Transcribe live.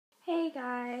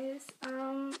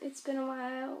It's been a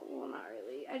while. Well, not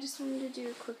really. I just wanted to do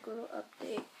a quick little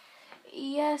update.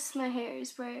 Yes, my hair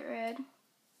is bright red.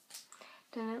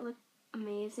 Doesn't it look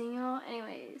amazing, y'all?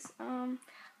 Anyways, I'm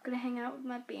gonna hang out with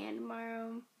my band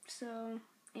tomorrow. So,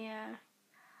 yeah.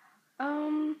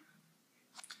 I'm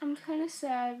kind of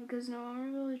sad because no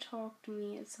one really talked to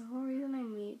me. It's the whole reason I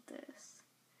made this.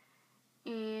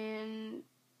 And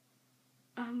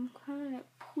I'm kind of,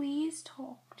 please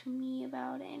talk to me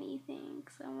about anything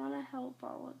because I want to help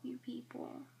all of you people.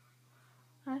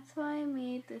 That's why I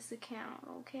made this account,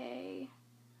 okay?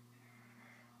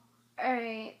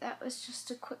 Alright, that was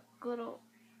just a quick little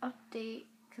update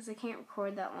because I can't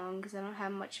record that long because I don't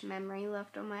have much memory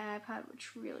left on my iPad,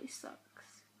 which really sucks.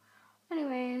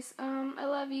 Anyways, I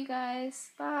love you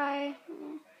guys. Bye.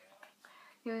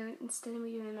 Instead of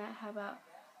me doing that, how about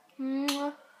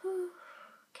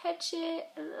catch it?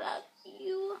 I love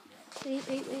you.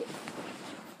 Wait.